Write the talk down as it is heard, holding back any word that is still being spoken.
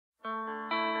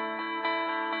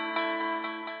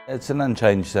It's an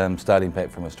unchanged starting pack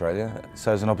from Australia,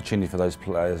 so it's an opportunity for those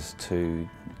players to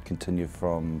continue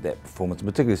from that performance,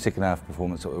 particularly the second half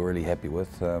performance that we're really happy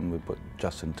with. We put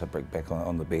Justin Tipperick back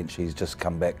on the bench. He's just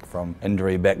come back from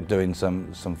injury, back doing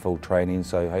some full training,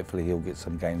 so hopefully he'll get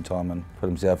some game time and put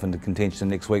himself into contention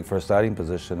next week for a starting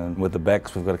position. And with the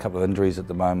backs, we've got a couple of injuries at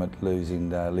the moment, losing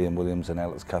Liam Williams and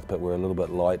Alex Cuthbert. We're a little bit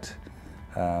light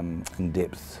in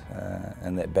depth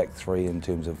in that back three in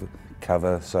terms of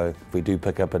cover, so if we do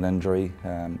pick up an injury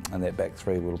in that back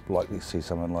three, we'll likely see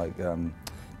someone like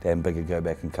Dan Bigger go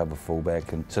back and cover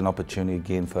fullback, and it's an opportunity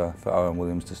again for Owen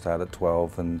Williams to start at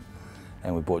 12, and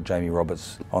we brought Jamie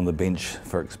Roberts on the bench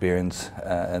for experience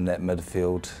in that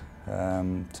midfield.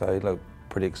 So look,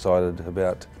 pretty excited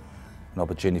about an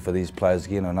opportunity for these players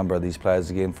again, a number of these players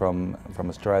again from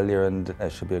Australia, and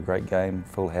it should be a great game,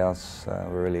 full house.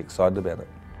 We're really excited about it.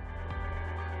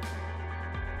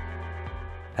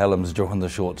 Hallam's drawn the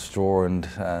short straw and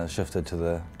shifted to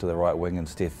the right wing, and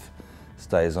Steph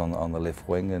stays on the left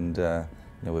wing. And you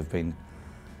know, we've been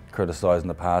criticised in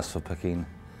the past for picking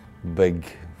big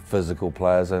physical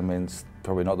players. I mean, it's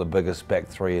probably not the biggest back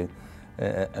three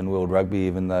in world rugby,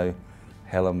 even though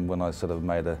Hallam, when I sort of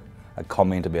made a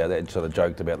comment about that, sort of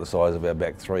joked about the size of our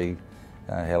back three,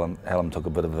 Hallam took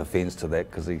a bit of offence to that,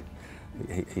 because he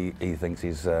thinks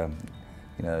he's you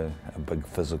know, a big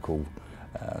physical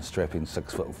strapping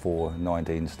 6'4",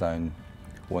 19 stone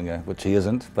winger, which he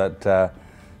isn't. But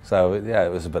so yeah,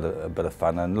 it was a bit of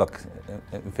fun. And look,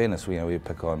 in fairness, we like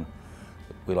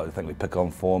to think we pick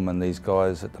on form, and these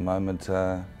guys at the moment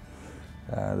are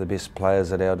the best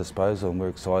players at our disposal, and we're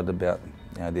excited about,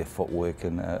 you know, their footwork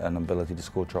and ability to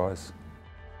score tries.